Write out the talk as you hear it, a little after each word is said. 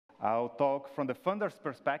I'll talk from the funder's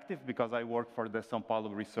perspective because I work for the São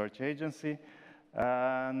Paulo Research Agency.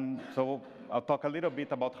 And so I'll talk a little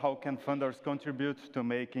bit about how can funders contribute to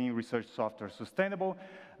making research software sustainable.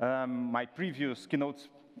 My previous keynote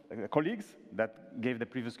colleagues that gave the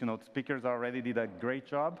previous keynote speakers already did a great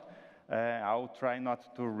job. I'll try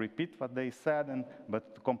not to repeat what they said,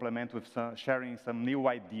 but to complement with sharing some new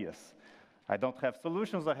ideas. I don't have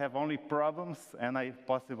solutions, I have only problems and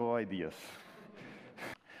possible ideas.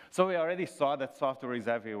 So we already saw that software is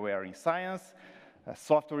everywhere in science.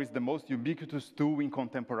 Software is the most ubiquitous tool in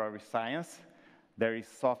contemporary science. There is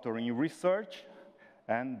software in research,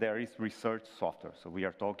 and there is research software. So we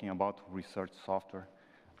are talking about research software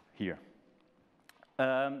here.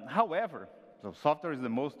 However, so software is the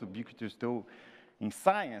most ubiquitous tool in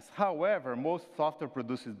science. However, most software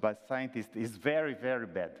produced by scientists is very, very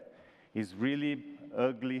bad. It's really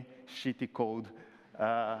ugly, shitty code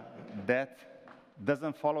that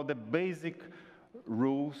doesn't follow the basic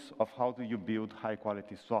rules of how do you build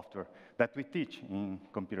high-quality software that we teach in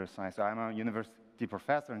computer science. I'm a university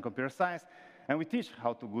professor in computer science, and we teach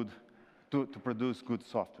how to produce good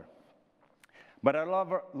software. But a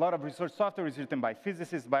lot of research software is written by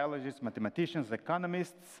physicists, biologists, mathematicians,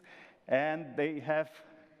 economists, and they have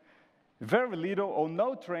very little or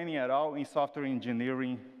no training at all in software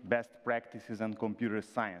engineering, best practices, and computer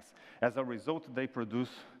science. As a result, they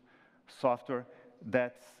produce software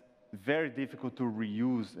that's very difficult to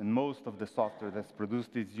reuse, and most of the software that's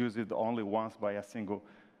produced is used only once by a single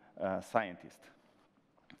scientist.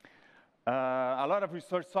 A lot of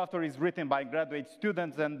research software is written by graduate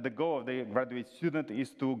students, and the goal of the graduate student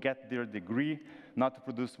is to get their degree, not to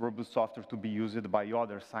produce robust software to be used by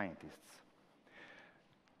other scientists.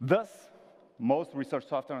 Thus, most research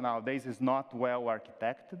software nowadays is not well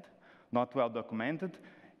architected, not well documented.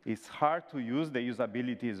 It's hard to use, the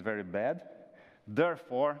usability is very bad.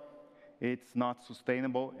 Therefore, it's not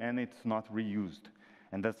sustainable and it's not reused.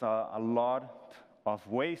 And there's a lot of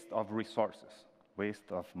waste of resources,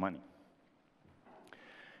 waste of money.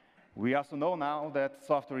 We also know now that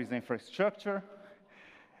software is infrastructure.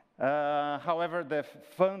 However, the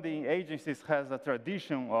funding agencies has a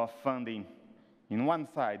tradition of funding, in one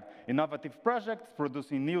side, innovative projects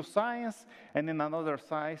producing new science, and in another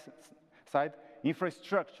side,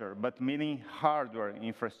 infrastructure, but meaning hardware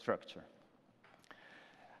infrastructure.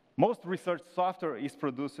 Most research software is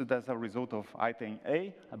produced as a result of item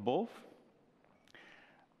A, above.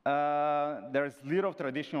 There's little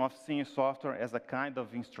tradition of seeing software as a kind of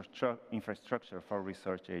infrastructure for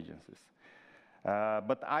research agencies.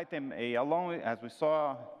 But item A alone, as we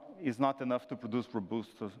saw, is not enough to produce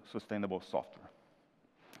robust, sustainable software.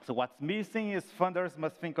 So what's missing is funders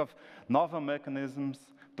must think of novel mechanisms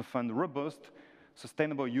to fund robust,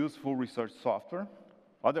 sustainable, useful research software.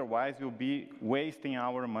 Otherwise, we'll be wasting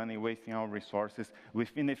our money, wasting our resources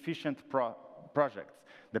with inefficient projects.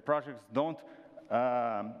 The projects don't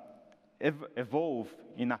evolve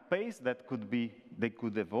in a pace that they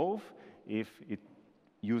could evolve if it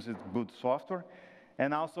uses good software.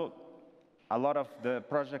 And also, a lot of the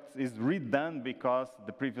projects is redone because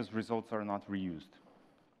the previous results are not reused.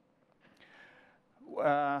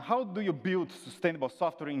 How do you build sustainable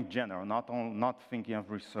software in general, not thinking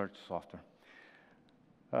of research software?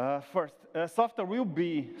 First, software will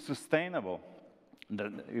be sustainable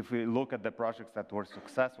if we look at the projects that were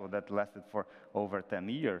successful, that lasted for over 10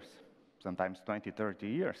 years, sometimes 20, 30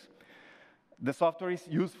 years. The software is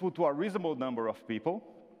useful to a reasonable number of people,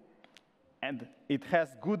 and it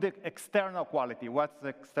has good external quality. What's the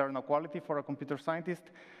external quality for a computer scientist?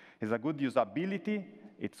 It's a good usability,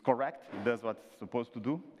 it's correct, it does what it's supposed to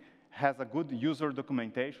do, has a good user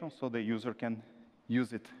documentation so the user can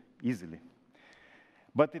use it easily.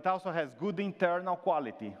 But it also has good internal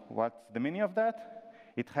quality. What's the meaning of that?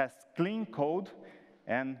 It has clean code,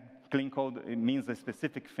 and clean code means a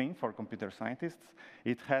specific thing for computer scientists.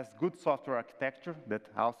 It has good software architecture that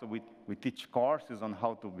also we teach courses on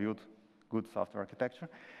how to build good software architecture.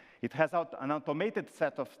 It has an automated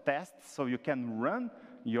set of tests, so you can run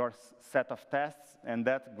your set of tests, and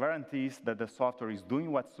that guarantees that the software is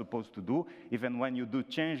doing what it's supposed to do. Even when you do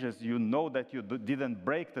changes, you know that you didn't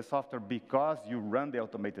break the software because you run the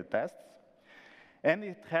automated tests. And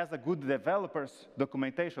it has a good developer's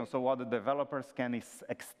documentation, so other developers can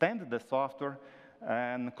extend the software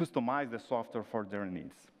and customize the software for their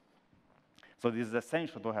needs. So this is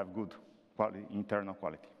essential to have good quality, internal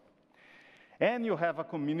quality. And you have a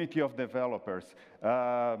community of developers.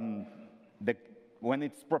 When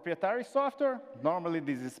it's proprietary software, normally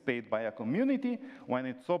this is paid by a community. When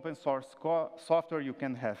it's open source software, you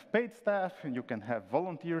can have paid staff, and you can have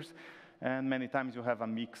volunteers, and many times you have a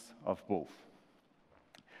mix of both.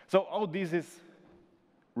 So all this is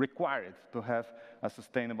required to have a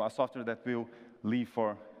sustainable software that will live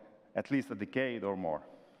for at least a decade or more.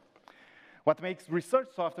 What makes research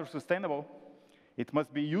software sustainable? It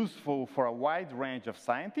must be useful for a wide range of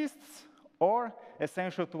scientists or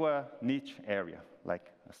essential to a niche area,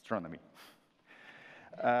 like astronomy.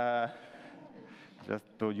 Just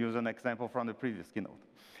to use an example from the previous keynote.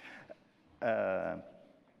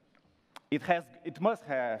 It must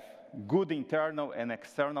have good internal and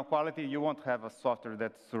external quality. You won't have a software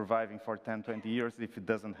that's surviving for 10, 20 years if it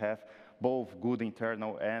doesn't have both good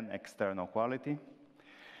internal and external quality.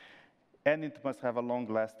 And it must have a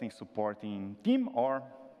long-lasting supporting team, or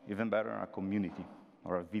even better, a community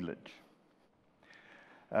or a village.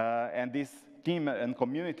 And this team and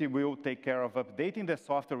community will take care of updating the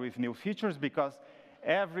software with new features, because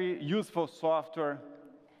every useful software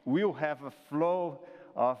will have a flow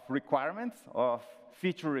of requirements, of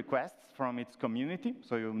feature requests from its community.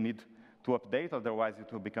 So you need to update, otherwise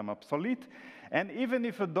it will become obsolete. And even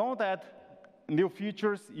if you don't add new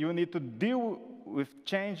features, you need to deal with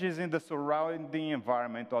changes in the surrounding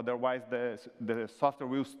environment, otherwise the software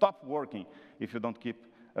will stop working if you don't keep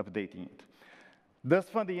updating it. Thus,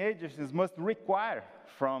 funding agencies must require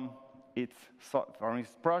from its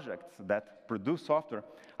projects that produce software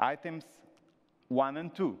items 1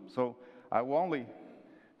 and 2. So I will only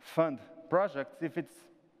fund projects if it's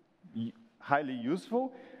highly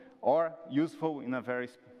useful or useful in a very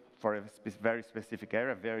specific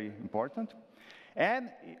area, very important. And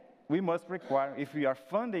we must require, if we are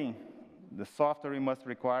funding the software, we must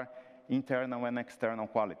require internal and external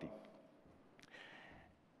quality.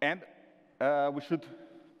 And we should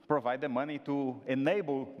provide the money to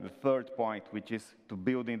enable the third point, which is to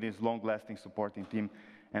building this long-lasting supporting team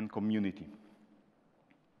and community.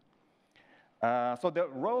 So the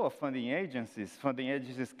role of funding agencies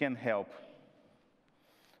can help.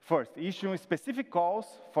 First, issuing specific calls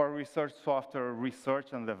for research software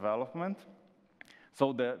research and development.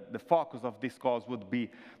 So the focus of these calls would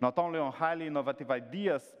be not only on highly innovative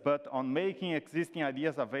ideas, but on making existing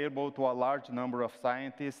ideas available to a large number of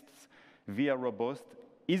scientists via robust,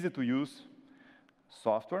 easy-to-use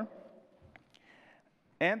software,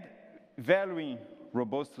 and valuing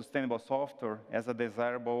robust, sustainable software as a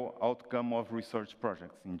desirable outcome of research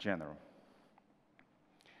projects in general.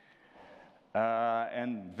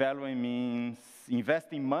 And valuing means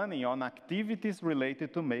investing money on activities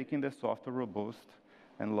related to making the software robust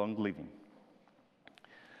and long-living.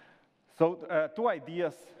 So 2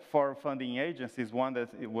 ideas for funding agencies. One that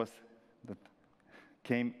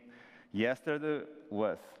came yesterday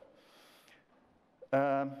was,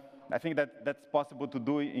 I think that's possible to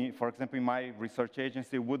do, for example, in my research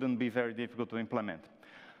agency, wouldn't be very difficult to implement.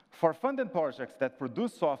 For funded projects that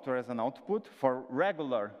produce software as an output, for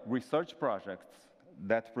regular research projects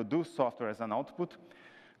that produce software as an output,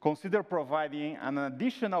 consider providing an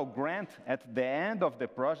additional grant at the end of the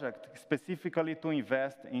project specifically to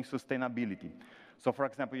invest in sustainability. So for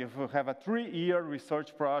example, if you have a 3-year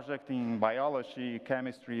research project in biology,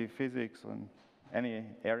 chemistry, physics, and any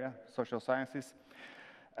area, social sciences,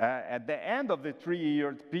 at the end of the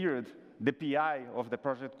 3-year period, the PI of the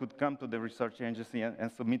project could come to the research agency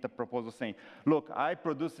and submit a proposal saying, look, I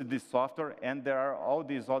produced this software, and there are all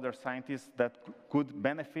these other scientists that could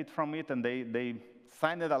benefit from it, and they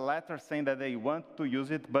signed a letter saying that they want to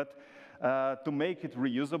use it, but to make it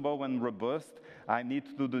reusable and robust, I need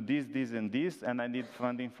to do this, this, and this, and I need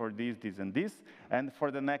funding for this, this, and this. And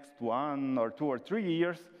for the next 1 or 2 or 3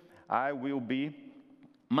 years, I will be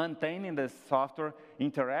maintaining the software,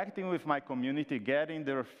 interacting with my community, getting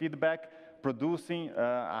their feedback, producing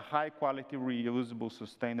a high-quality, reusable,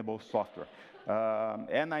 sustainable software.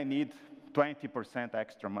 And I need 20%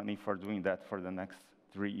 extra money for doing that for the next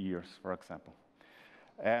 3 years, for example.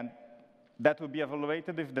 And that will be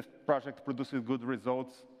evaluated. If the project produces good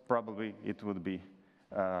results, probably it would be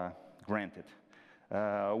granted.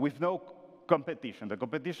 With no competition. The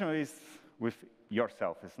competition is with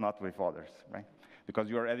yourself, it's not with others, right? Because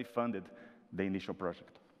you already funded the initial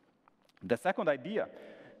project. The second idea,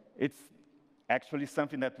 it's actually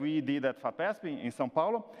something that we did at FAPESP in São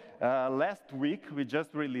Paulo. Last week, we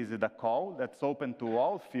just released a call that's open to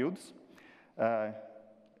all fields.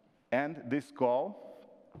 And this call,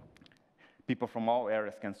 people from all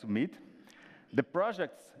areas can submit. The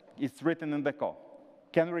projects, it's written in the call,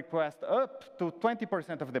 can request up to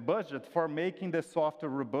 20% of the budget for making the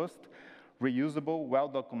software robust, reusable,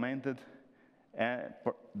 well-documented, and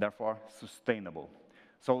therefore sustainable.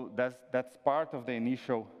 So that's part of the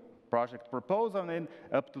initial project proposal, and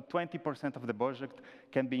up to 20% of the budget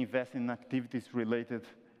can be invested in activities related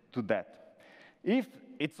to that. If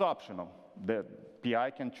it's optional, The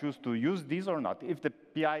PI can choose to use this or not. If the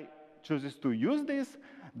PI chooses to use this,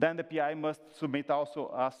 then the PI must submit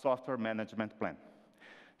also a software management plan.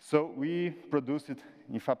 So we produced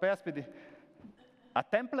in FAPESP a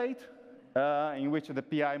template in which the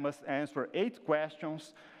PI must answer 8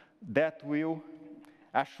 questions that will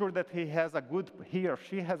assure that he or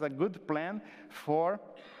she has a good plan for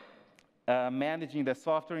managing the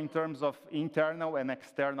software in terms of internal and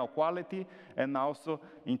external quality, and also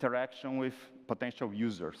interaction with potential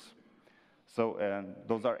users. So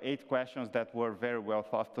those are 8 questions that were very well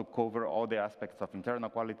thought to cover all the aspects of internal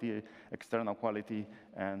quality, external quality,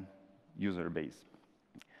 and user base.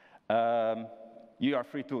 You are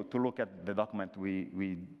free to look at the document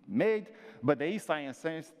we made, but the eScience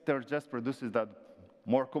Center just produces that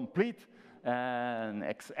more complete and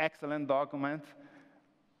excellent document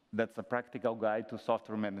that's a practical guide to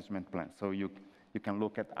software management plans. So you can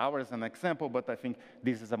look at ours as an example, but I think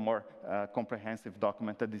this is a more comprehensive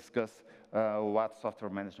document that discusses what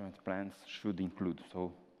software management plans should include.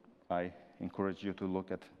 So I encourage you to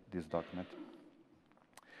look at this document.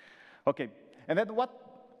 Okay, and then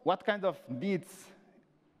what kind of needs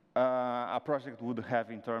a project would have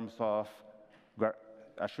in terms of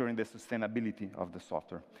assuring the sustainability of the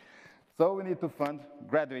software? So we need to fund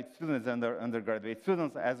graduate students and undergraduate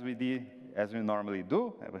students as we normally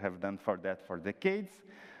do. We have done for that for decades.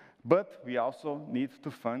 But we also need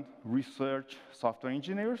to fund research software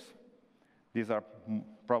engineers. These are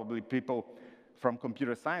probably people from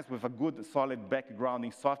computer science with a good, solid background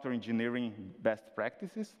in software engineering best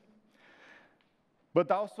practices.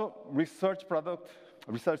 But also research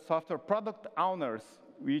software product owners,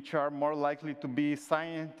 which are more likely to be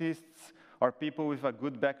scientists or people with a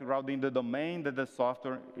good background in the domain that the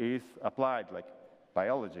software is applied, like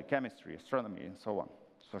biology, chemistry, astronomy, and so on,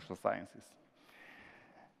 social sciences.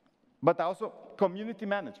 But also community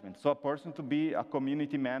management, so a person to be a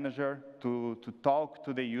community manager, to talk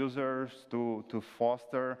to the users, to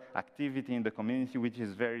foster activity in the community, which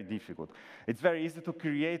is very difficult. It's very easy to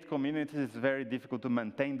create communities, it's very difficult to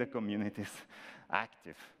maintain the communities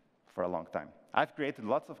active for a long time. I've created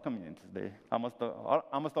lots of communities. Almost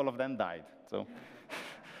all of them died. So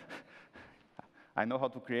I know how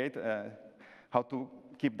to create, how to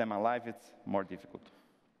keep them alive. It's more difficult.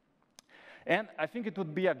 And I think it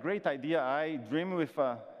would be a great idea. I dream with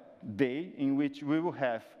a day in which we will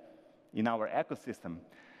have in our ecosystem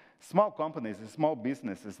small companies, small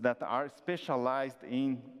businesses that are specialized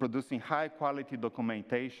in producing high-quality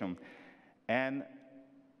documentation and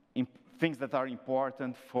things that are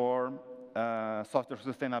important for software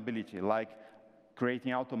sustainability, like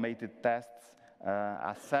creating automated tests,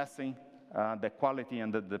 assessing the quality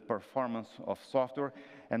and the performance of software,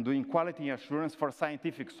 and doing quality assurance for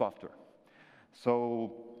scientific software.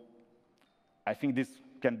 So I think this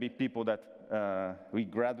can be people that we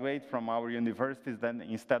graduate from our universities, then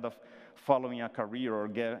instead of following a career or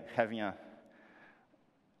having a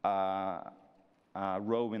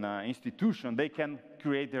role in an institution, they can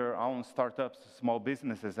create their own startups, small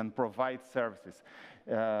businesses, and provide services.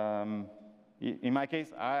 In my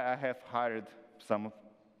case, I have hired some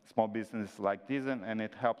small businesses like this, and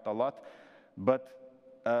it helped a lot. But,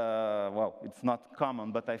 well, it's not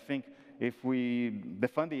common, but I think if the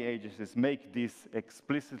funding agencies make this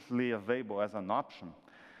explicitly available as an option,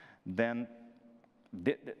 then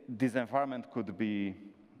this environment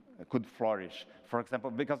could flourish. For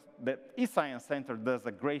example, because the eScience Center does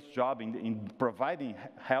a great job in providing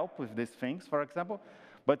help with these things, for example,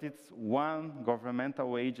 but it's one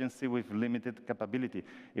governmental agency with limited capability.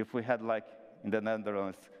 If we had, like in the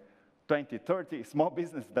Netherlands, 20, 30 small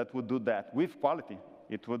businesses that would do that with quality,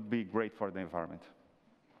 it would be great for the environment,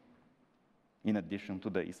 in addition to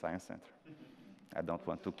the eScience Center. I don't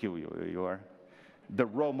want to kill you. You are the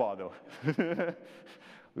role model.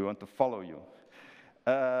 We want to follow you.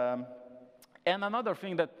 And another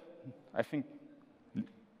thing that I think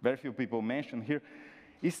very few people mention here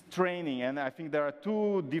is training. And I think there are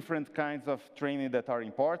 2 different kinds of training that are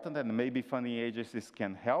important, and maybe funding agencies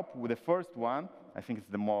can help. With the first one, I think it's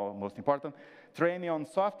the most important, training on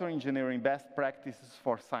software engineering best practices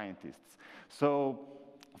for scientists. So,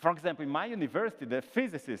 for example, in my university, the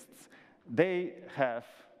physicists, they have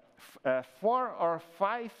 4 or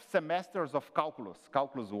 5 semesters of calculus.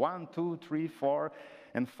 Calculus 1, 2, 3, 4,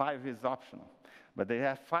 and 5 is optional. But they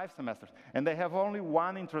have 5 semesters. And they have only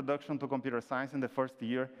 1 introduction to computer science in the first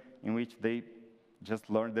year, in which they just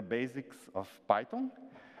learn the basics of Python.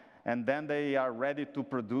 And then they are ready to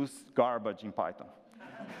produce garbage in Python.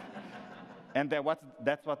 And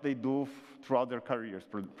that's what they do throughout their careers.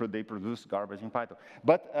 They produce garbage in Python.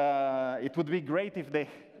 But it would be great if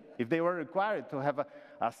they were required to have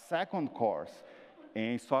a second course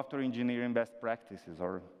in software engineering best practices,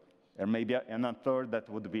 or maybe and a third that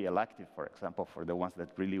would be elective, for example, for the ones that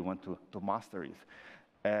really want to master it.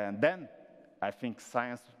 And then I think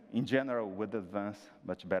science in general would advance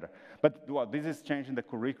much better. But well, this is changing the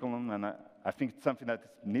curriculum, and I think it's something that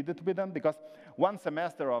needed to be done, because one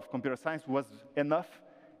semester of computer science was enough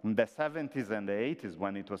in the 70s and the 80s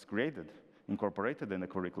when it was created, incorporated in the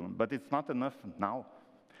curriculum, but it's not enough now.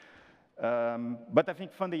 But I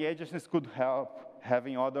think funding agencies could help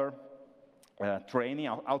having other training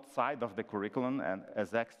outside of the curriculum and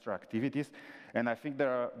as extra activities. And I think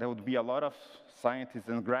there would be a lot of scientists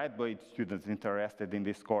and graduate students interested in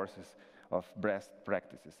these courses of best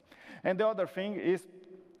practices. And the other thing is,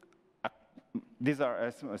 these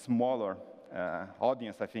are a smaller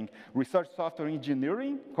audience, I think, research software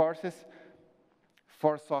engineering courses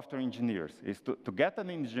for software engineers, is to get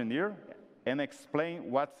an engineer and explain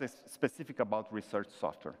what's specific about research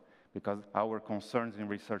software, because our concerns in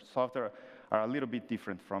research software are a little bit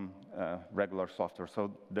different from regular software,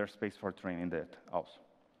 so there's space for training that also.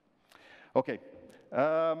 Okay,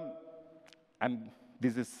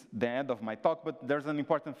 this is the end of my talk, but there's an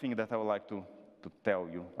important thing that I would like to tell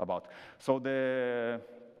you about. So the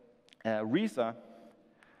ReSA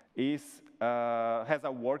has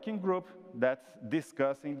a working group that's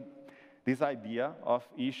discussing this idea of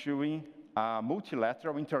issuing a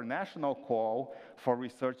multilateral international call for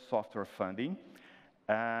research software funding.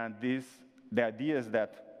 And the idea is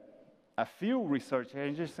that a few research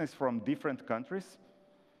agencies from different countries,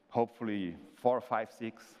 hopefully 4, 5,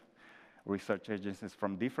 6 research agencies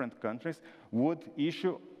from different countries, would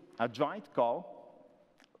issue a joint call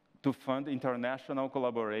to fund international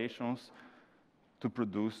collaborations to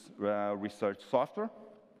produce research software.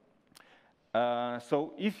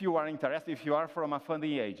 So if you are interested, if you are from a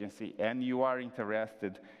funding agency and you are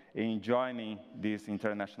interested in joining this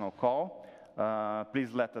international call,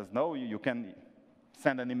 please let us know. You can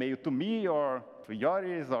send an email to me or to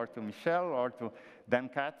Joris or to Michelle or to Dan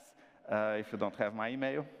Katz, if you don't have my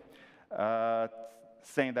email,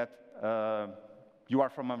 saying that you are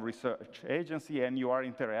from a research agency and you are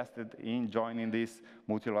interested in joining this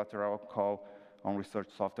multilateral call on research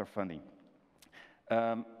software funding.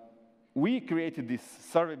 We created this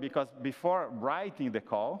survey because before writing the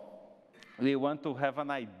call, we want to have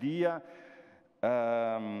an idea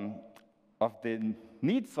of the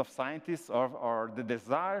needs of scientists or the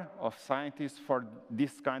desire of scientists for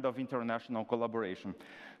this kind of international collaboration.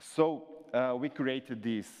 So we created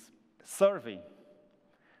this survey,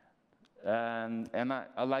 and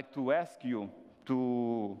I'd like to ask you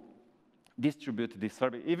to distribute this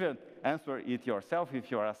survey, even answer it yourself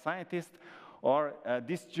if you're a scientist, or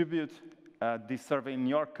distribute this survey in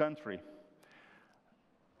your country.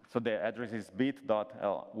 So the address is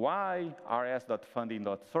bit.ly,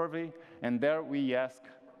 rs.funding.survey, and there we ask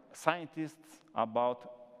scientists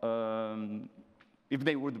about if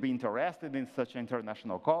they would be interested in such an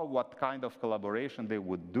international call, what kind of collaboration they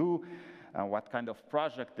would do, and what kind of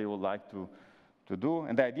project they would like to do.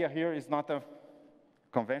 And the idea here is not a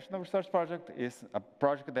conventional research project, is a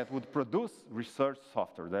project that would produce research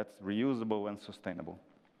software that's reusable and sustainable.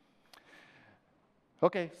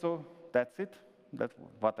 Okay, so that's it. That's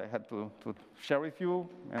what I had to share with you,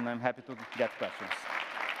 and I'm happy to get questions.